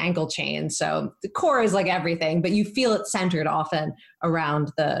to, the ankle chain. So the core is like everything, but you feel it centered often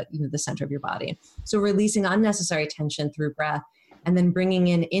around the center of your body. So releasing unnecessary tension through breath, and then bringing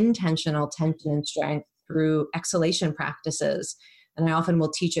in intentional tension and strength through exhalation practices. And I often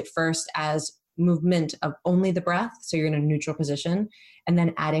will teach it first as movement of only the breath. So you're in a neutral position, and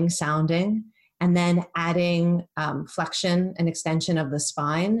then adding sounding, and then adding flexion and extension of the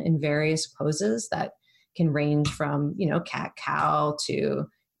spine in various poses that can range from, cat cow to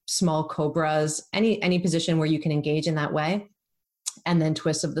small cobras, any position where you can engage in that way, and then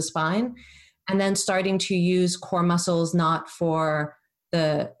twists of the spine. And then starting to use core muscles, not for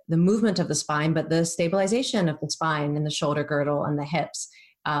the movement of the spine, but the stabilization of the spine and the shoulder girdle and the hips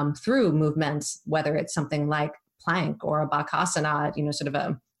through movements, whether it's something like plank or a bakasana, sort of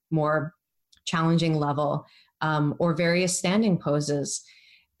a more challenging level, or various standing poses.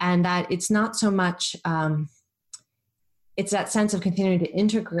 And that it's not so much, it's that sense of continuing to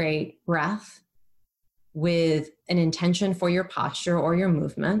integrate breath with an intention for your posture or your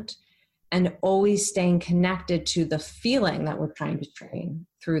movement, and always staying connected to the feeling that we're trying to train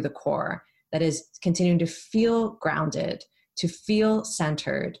through the core. That is continuing to feel grounded, to feel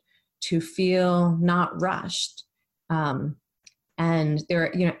centered, to feel not rushed. And there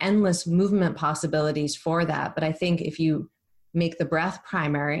are, endless movement possibilities for that. But I think if you make the breath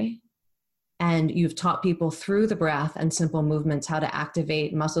primary, and you've taught people through the breath and simple movements how to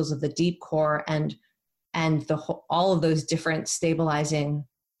activate muscles of the deep core and all of those different stabilizing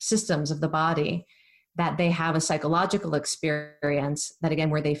systems of the body, that they have a psychological experience that, again,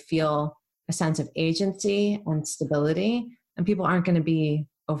 where they feel a sense of agency and stability, and people aren't going to be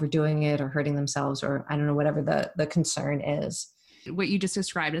overdoing it or hurting themselves, or I don't know, whatever the concern is. What you just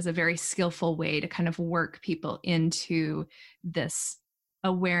described is a very skillful way to kind of work people into this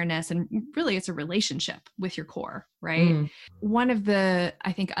awareness. And really it's a relationship with your core, right? One of the,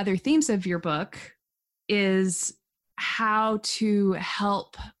 I think, other themes of your book is how to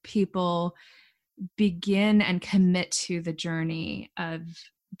help people begin and commit to the journey of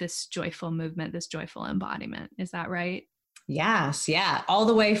this joyful movement, this joyful embodiment. Is that right? Yes. Yeah. All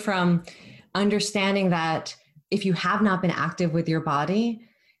the way from understanding that if you have not been active with your body,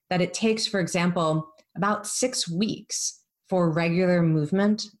 that it takes, for example, about 6 weeks for regular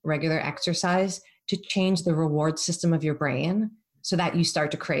movement, regular exercise to change the reward system of your brain so that you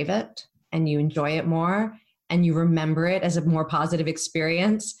start to crave it and you enjoy it more and you remember it as a more positive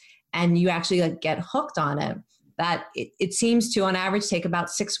experience and you actually get hooked on it. That it seems to, on average, take about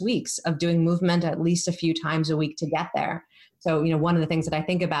 6 weeks of doing movement at least a few times a week to get there. So, one of the things that I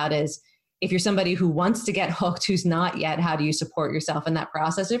think about is, if you're somebody who wants to get hooked, who's not yet, how do you support yourself in that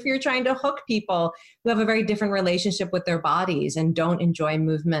process? If you're trying to hook people who have a very different relationship with their bodies and don't enjoy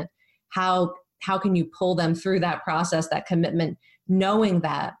movement, how can you pull them through that process, that commitment, knowing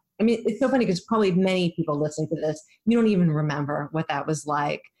that, it's so funny because probably many people listening to this, you don't even remember what that was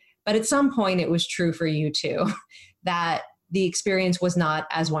like. But at some point it was true for you too, that the experience was not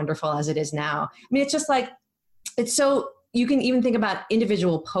as wonderful as it is now. It's just you can even think about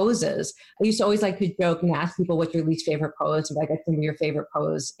individual poses. I used to always like to joke and ask people, what's your least favorite pose? Like, I think your favorite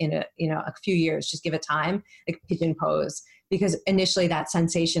pose in a few years, just give it time, like pigeon pose. Because initially that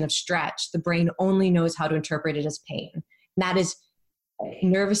sensation of stretch, the brain only knows how to interpret it as pain. And that is a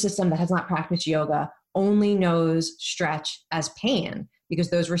nervous system that has not practiced yoga only knows stretch as pain, because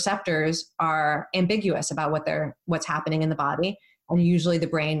those receptors are ambiguous about what's happening in the body. And usually the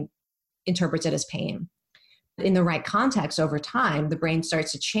brain interprets it as pain. In the right context, over time, the brain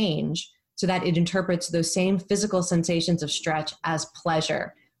starts to change so that it interprets those same physical sensations of stretch as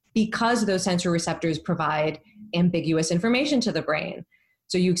pleasure, because those sensory receptors provide ambiguous information to the brain.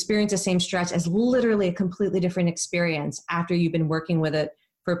 So you experience the same stretch as literally a completely different experience after you've been working with it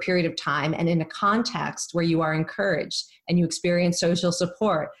for a period of time and in a context where you are encouraged and you experience social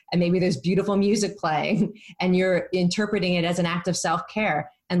support and maybe there's beautiful music playing and you're interpreting it as an act of self-care,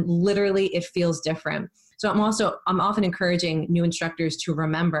 and literally it feels different. So I'm often encouraging new instructors to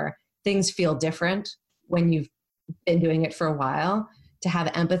remember things feel different when you've been doing it for a while, to have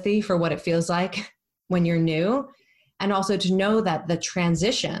empathy for what it feels like when you're new, and also to know that the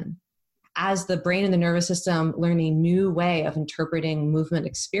transition, as the brain and the nervous system learn a new way of interpreting movement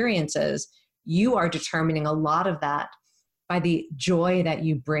experiences, you are determining a lot of that by the joy that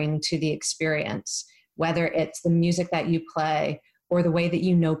you bring to the experience, whether it's the music that you play or the way that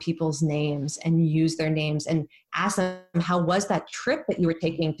you know people's names and you use their names and ask them, how was that trip that you were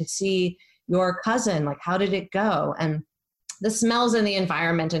taking to see your cousin? Like, how did it go? And the smells in the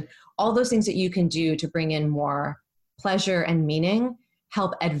environment and all those things that you can do to bring in more pleasure and meaning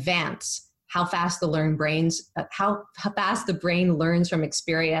help advance how fast how fast the brain learns from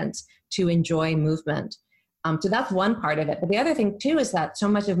experience to enjoy movement. So that's one part of it. But the other thing too is that so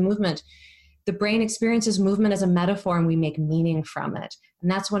much of movement, the brain experiences movement as a metaphor and we make meaning from it.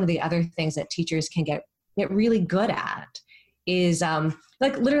 And that's one of the other things that teachers can get really good at is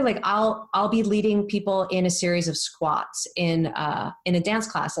literally I'll be leading people in a series of squats in a dance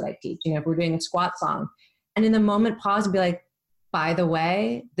class that I teach. If we're doing a squat song, and in the moment pause and be like, by the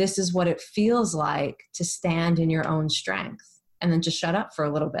way, this is what it feels like to stand in your own strength, and then just shut up for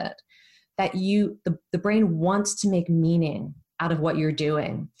a little bit. That the brain wants to make meaning out of what you're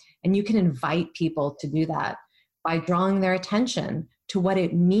doing. And you can invite people to do that by drawing their attention to what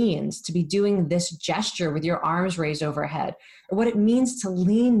it means to be doing this gesture with your arms raised overhead, or what it means to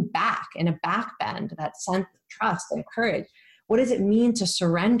lean back in a back bend, that sense of trust and courage. What does it mean to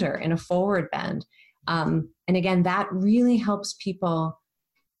surrender in a forward bend? And again, that really helps people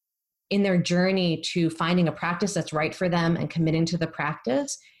in their journey to finding a practice that's right for them and committing to the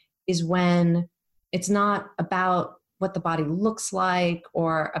practice, is when it's not about what the body looks like,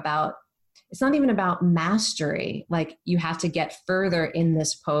 or about, it's not even about mastery. Like you have to get further in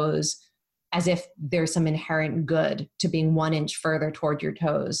this pose as if there's some inherent good to being 1 inch further toward your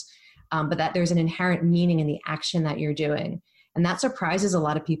toes. But that there's an inherent meaning in the action that you're doing. And that surprises a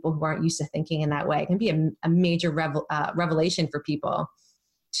lot of people who aren't used to thinking in that way. It can be a major revelation for people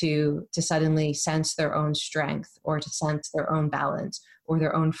to suddenly sense their own strength, or to sense their own balance, or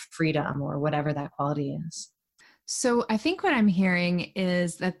their own freedom, or whatever that quality is. So I think what I'm hearing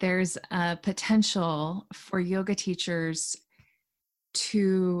is that there's a potential for yoga teachers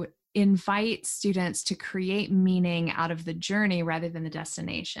to invite students to create meaning out of the journey rather than the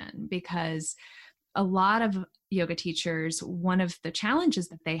destination, because a lot of yoga teachers, one of the challenges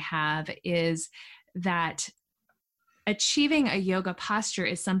that they have is that achieving a yoga posture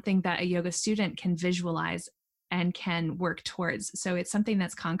is something that a yoga student can visualize and can work towards. So it's something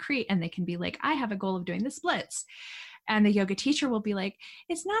that's concrete, and they can be like, I have a goal of doing the splits. And the yoga teacher will be like,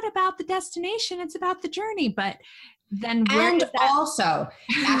 it's not about the destination, it's about the journey. But then also,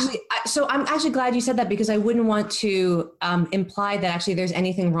 actually, so I'm actually glad you said that, because I wouldn't want to imply that actually there's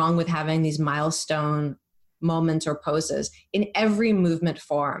anything wrong with having these milestone moments or poses. In every movement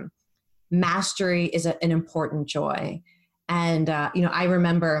form, mastery is an important joy. And, I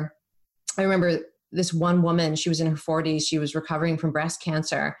remember this one woman, she was in her 40s, she was recovering from breast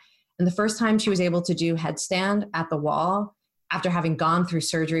cancer. And the first time she was able to do headstand at the wall, after having gone through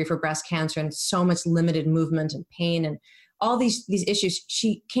surgery for breast cancer and so much limited movement and pain and all these issues,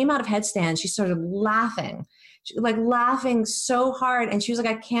 she came out of headstand, she started laughing, laughing so hard. And she was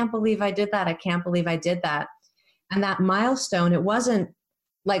like, I can't believe I did that. I can't believe I did that. And that milestone, it wasn't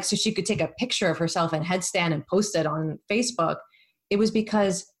like so she could take a picture of herself in headstand and post it on Facebook. It was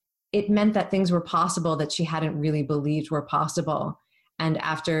because it meant that things were possible that she hadn't really believed were possible. And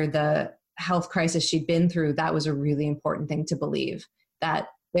after the health crisis she'd been through, that was a really important thing to believe, that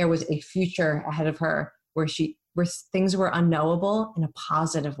there was a future ahead of her where things were unknowable in a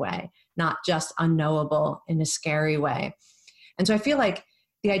positive way, not just unknowable in a scary way. And so I feel like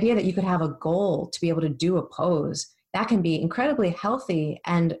the idea that you could have a goal to be able to do a pose, that can be incredibly healthy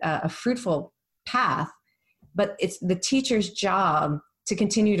and a fruitful path, but it's the teacher's job to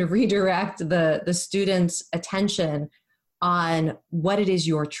continue to redirect the student's attention on what it is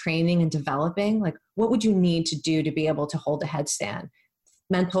you're training and developing. Like, what would you need to do to be able to hold a headstand?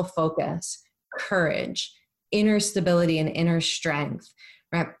 Mental focus, courage, inner stability, and inner strength,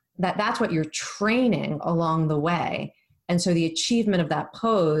 right? That's what you're training along the way. And so the achievement of that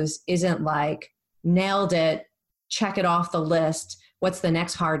pose isn't like, nailed it, check it off the list, what's the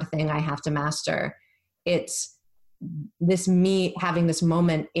next hard thing I have to master? It's me having this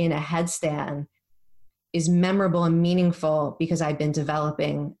moment in a headstand is memorable and meaningful because I've been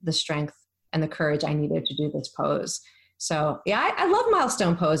developing the strength and the courage I needed to do this pose. So yeah, I love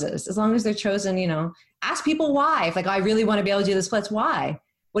milestone poses, as long as they're chosen, ask people why. If I really want to be able to do the splits, why?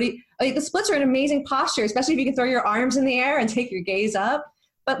 The splits are an amazing posture, especially if you can throw your arms in the air and take your gaze up.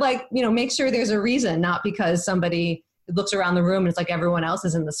 But make sure there's a reason, not because somebody looks around the room and it's like everyone else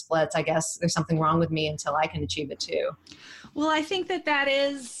is in the splits. I guess there's something wrong with me until I can achieve it too. Well, I think that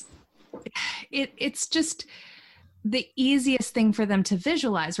is, it's just the easiest thing for them to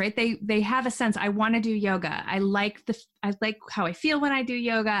visualize, right? They have a sense, I want to do yoga. I like how I feel when I do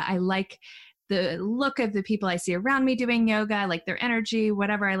yoga. I like the look of the people I see around me doing yoga. I like their energy,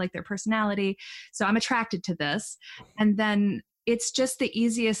 whatever. I like their personality. So I'm attracted to this. And then it's just the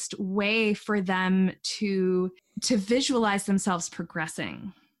easiest way for them to visualize themselves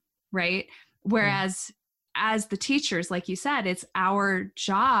progressing, right? Whereas as the teachers, like you said, it's our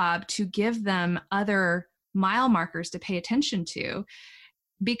job to give them other mile markers to pay attention to,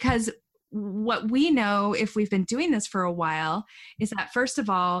 because what we know, if we've been doing this for a while, is that first of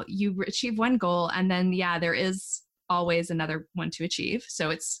all, you achieve one goal, and then there is always another one to achieve. So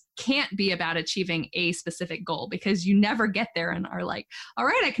it's can't be about achieving a specific goal, because you never get there and are like, all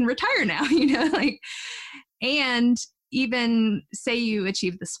right, I can retire now, and even say you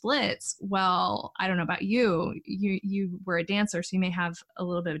achieve the splits. Well, I don't know about you. You were a dancer, so you may have a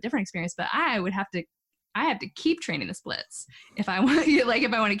little bit of a different experience, but I would have to I have to keep training the splits if I want, like,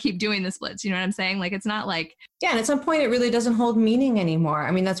 if I want to keep doing the splits, you know what I'm saying? Like, it's not like, yeah. And at some point it really doesn't hold meaning anymore.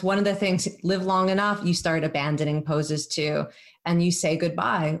 I mean, that's one of the things, live long enough, you start abandoning poses too. And you say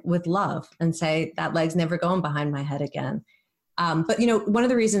goodbye with love and say that leg's never going behind my head again. But one of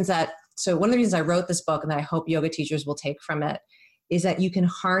the reasons I wrote this book and that I hope yoga teachers will take from it is that you can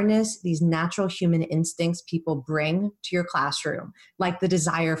harness these natural human instincts people bring to your classroom, like the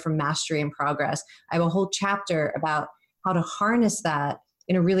desire for mastery and progress. I have a whole chapter about how to harness that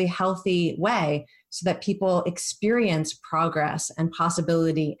in a really healthy way so that people experience progress and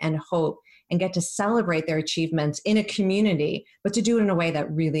possibility and hope and get to celebrate their achievements in a community, but to do it in a way that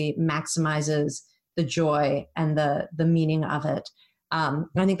really maximizes the joy and the meaning of it. I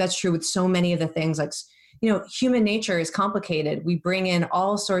think that's true with so many of the things, like, human nature is complicated. We bring in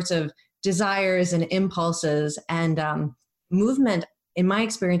all sorts of desires and impulses, and movement, in my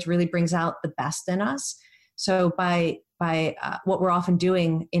experience, really brings out the best in us. So by what we're often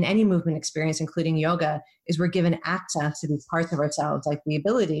doing in any movement experience, including yoga, is we're given access to these parts of ourselves, like the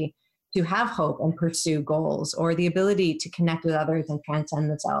ability to have hope and pursue goals, or the ability to connect with others and transcend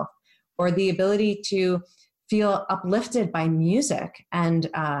the self, or the ability to feel uplifted by music and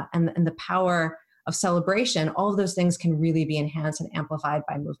the power of celebration. All of those things can really be enhanced and amplified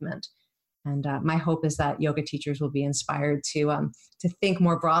by movement. And my hope is that yoga teachers will be inspired to think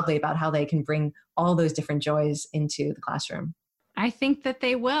more broadly about how they can bring all those different joys into the classroom. I think that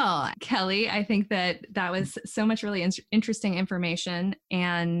they will. Kelly, I think that was so much really interesting information.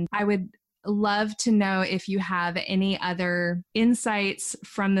 And I would love to know if you have any other insights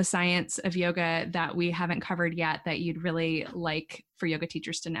from the science of yoga that we haven't covered yet that you'd really like for yoga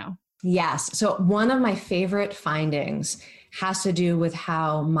teachers to know. Yes. So one of my favorite findings has to do with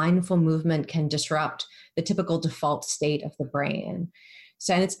how mindful movement can disrupt the typical default state of the brain.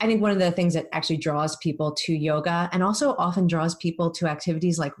 So, and it's, I think, one of the things that actually draws people to yoga, and also often draws people to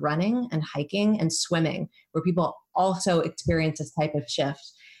activities like running and hiking and swimming, where people also experience this type of shift.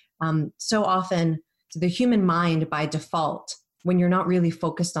 So often, the human mind by default, when you're not really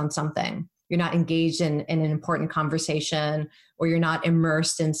focused on something, you're not engaged in an important conversation, or you're not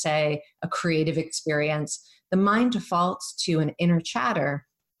immersed in, say, a creative experience, the mind defaults to an inner chatter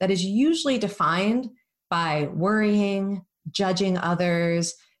that is usually defined by worrying, judging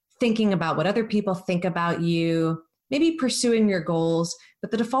others, thinking about what other people think about you, maybe pursuing your goals.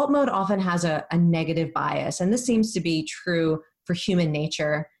 But the default mode often has a negative bias. And this seems to be true for human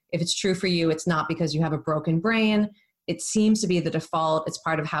nature. If it's true for you, it's not because you have a broken brain. It seems to be the default. It's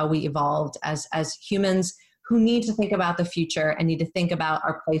part of how we evolved as humans who need to think about the future and need to think about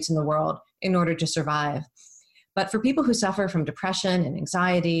our place in the world in order to survive. But for people who suffer from depression and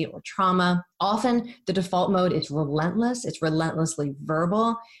anxiety or trauma, often the default mode is relentless. It's relentlessly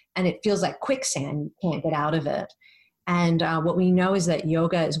verbal, and it feels like quicksand. You can't get out of it. And what we know is that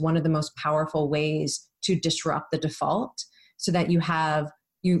yoga is one of the most powerful ways to disrupt the default, so that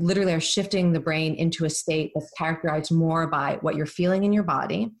you literally are shifting the brain into a state that's characterized more by what you're feeling in your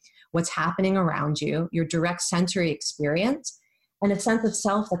body, what's happening around you, your direct sensory experience, and a sense of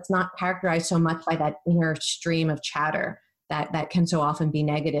self that's not characterized so much by that inner stream of chatter that can so often be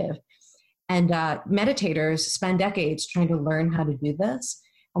negative. And meditators spend decades trying to learn how to do this.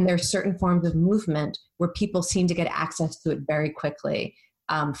 And there are certain forms of movement where people seem to get access to it very quickly.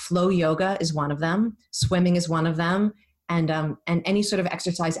 Flow yoga is one of them. Swimming is one of them. And any sort of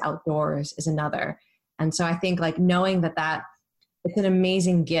exercise outdoors is another. And so I think, like, knowing that it's an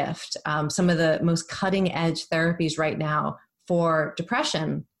amazing gift. Some of the most cutting edge therapies right now for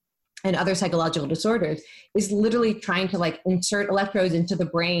depression and other psychological disorders is literally trying to, like, insert electrodes into the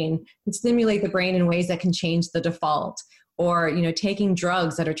brain and stimulate the brain in ways that can change the default, or, taking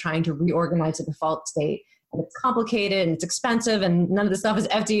drugs that are trying to reorganize the default state. And it's complicated and it's expensive, and none of the stuff is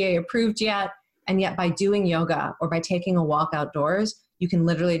FDA approved yet. And yet by doing yoga or by taking a walk outdoors, you can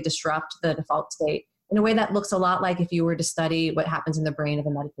literally disrupt the default state in a way that looks a lot like if you were to study what happens in the brain of a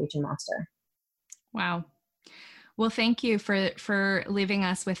meditation master. Wow. Well, thank you for leaving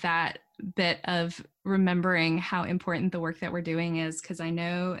us with that bit of remembering how important the work that we're doing is, because I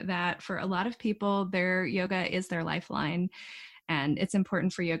know that for a lot of people, their yoga is their lifeline. And it's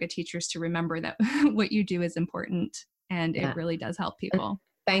important for yoga teachers to remember that what you do is important, and it really does help people.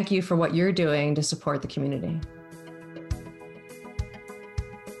 Thank you for what you're doing to support the community.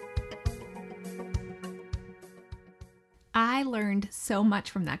 I learned so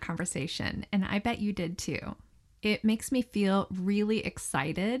much from that conversation, and I bet you did too. It makes me feel really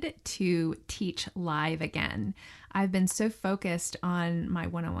excited to teach live again. I've been so focused on my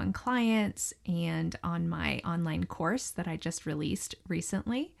one-on-one clients and on my online course that I just released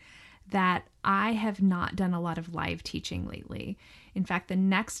recently that I have not done a lot of live teaching lately. In fact, the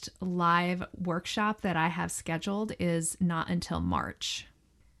next live workshop that I have scheduled is not until March.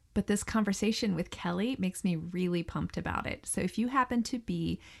 But this conversation with Kelly makes me really pumped about it. So if you happen to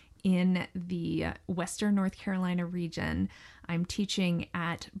be in the Western North Carolina region, I'm teaching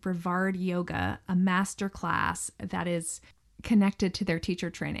at Brevard Yoga, a master class that is connected to their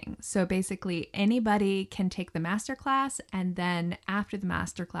teacher training. So basically anybody can take the master class, and then after the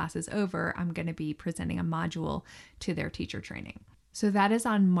master class is over, I'm going to be presenting a module to their teacher training. So that is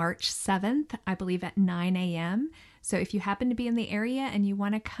on March 7th, I believe at 9 a.m. So if you happen to be in the area and you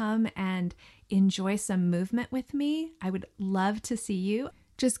want to come and enjoy some movement with me, I would love to see you.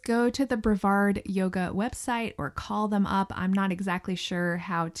 Just go to the Brevard Yoga website or call them up. I'm not exactly sure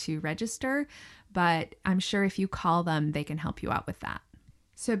how to register, but I'm sure if you call them, they can help you out with that.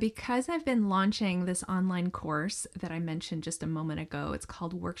 So because I've been launching this online course that I mentioned just a moment ago, it's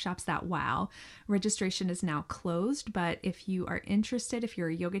called Workshops That Wow. Registration is now closed, but if you are interested, if you're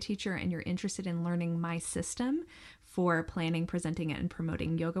a yoga teacher and you're interested in learning my system for planning, presenting, and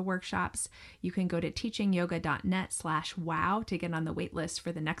promoting yoga workshops, you can go to teachingyoga.net/wow to get on the wait list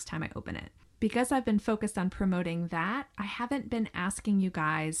for the next time I open it. Because I've been focused on promoting that, I haven't been asking you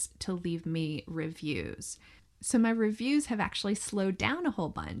guys to leave me reviews. So my reviews have actually slowed down a whole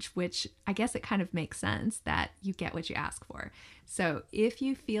bunch, which I guess it kind of makes sense that you get what you ask for. So if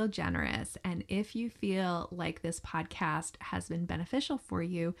you feel generous and if you feel like this podcast has been beneficial for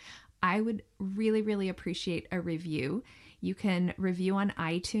you, I would really, really appreciate a review. You can review on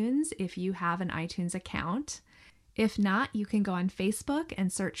iTunes if you have an iTunes account. If not, you can go on Facebook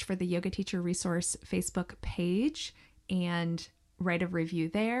and search for the Yoga Teacher Resource Facebook page and write a review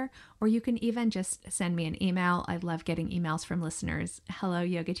there, or you can even just send me an email. I love getting emails from listeners.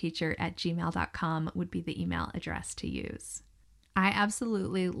 helloyogateacher@gmail.com would be the email address to use. I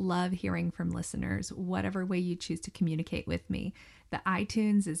absolutely love hearing from listeners, whatever way you choose to communicate with me. The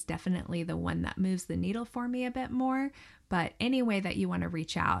iTunes is definitely the one that moves the needle for me a bit more, but any way that you want to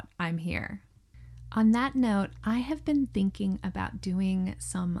reach out, I'm here. On that note, I have been thinking about doing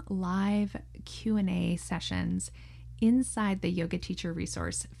some live Q&A sessions inside the Yoga Teacher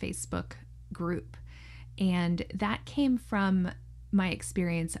Resource Facebook group. And that came from my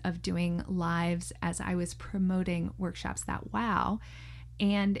experience of doing lives as I was promoting Workshops That Wow.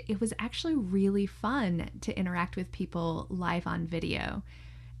 And it was actually really fun to interact with people live on video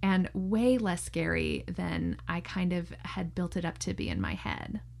and way less scary than I kind of had built it up to be in my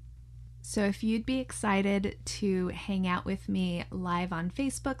head. So if you'd be excited to hang out with me live on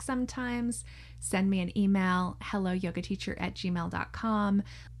Facebook sometimes, send me an email, helloyogateacher@gmail.com.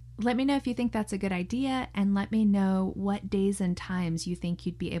 Let me know if you think that's a good idea, and let me know what days and times you think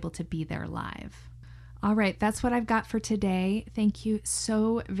you'd be able to be there live. All right, that's what I've got for today. Thank you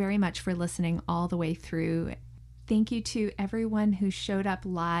so very much for listening all the way through. Thank you to everyone who showed up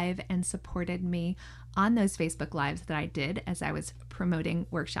live and supported me on those Facebook Lives that I did as I was promoting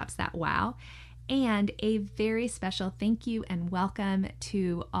Workshops That Wow. And a very special thank you and welcome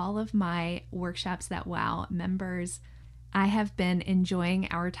to all of my Workshops That Wow members. I have been enjoying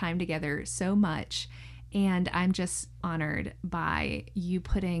our time together so much, and I'm just honored by you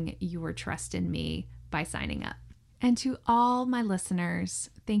putting your trust in me by signing up. And to all my listeners,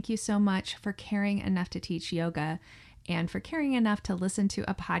 thank you so much for caring enough to teach yoga and for caring enough to listen to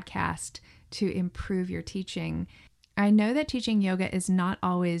a podcast to improve your teaching. I know that teaching yoga is not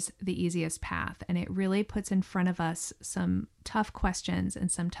always the easiest path, and it really puts in front of us some tough questions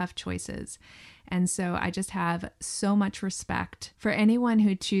and some tough choices. And so I just have so much respect for anyone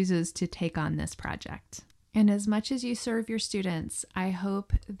who chooses to take on this project. And as much as you serve your students, I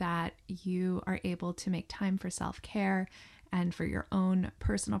hope that you are able to make time for self-care and for your own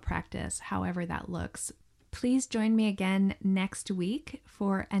personal practice, however that looks. Please join me again next week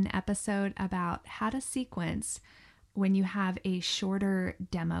for an episode about how to sequence when you have a shorter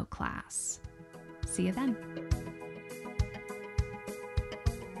demo class. See you then.